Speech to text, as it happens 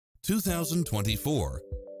2024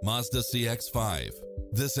 Mazda CX-5.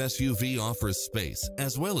 This SUV offers space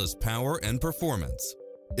as well as power and performance.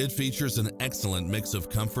 It features an excellent mix of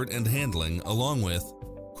comfort and handling along with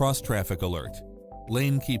cross-traffic alert,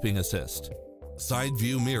 lane keeping assist, side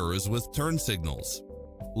view mirrors with turn signals,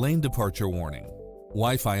 lane departure warning,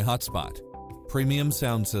 Wi-Fi hotspot, premium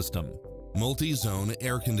sound system, multi-zone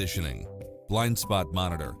air conditioning, blind spot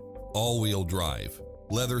monitor, all-wheel drive,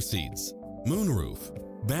 leather seats, moonroof,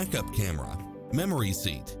 backup camera, memory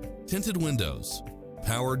seat, tinted windows,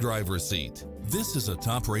 power driver seat. This is a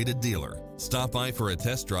top-rated dealer. Stop by for a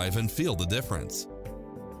test drive and feel the difference.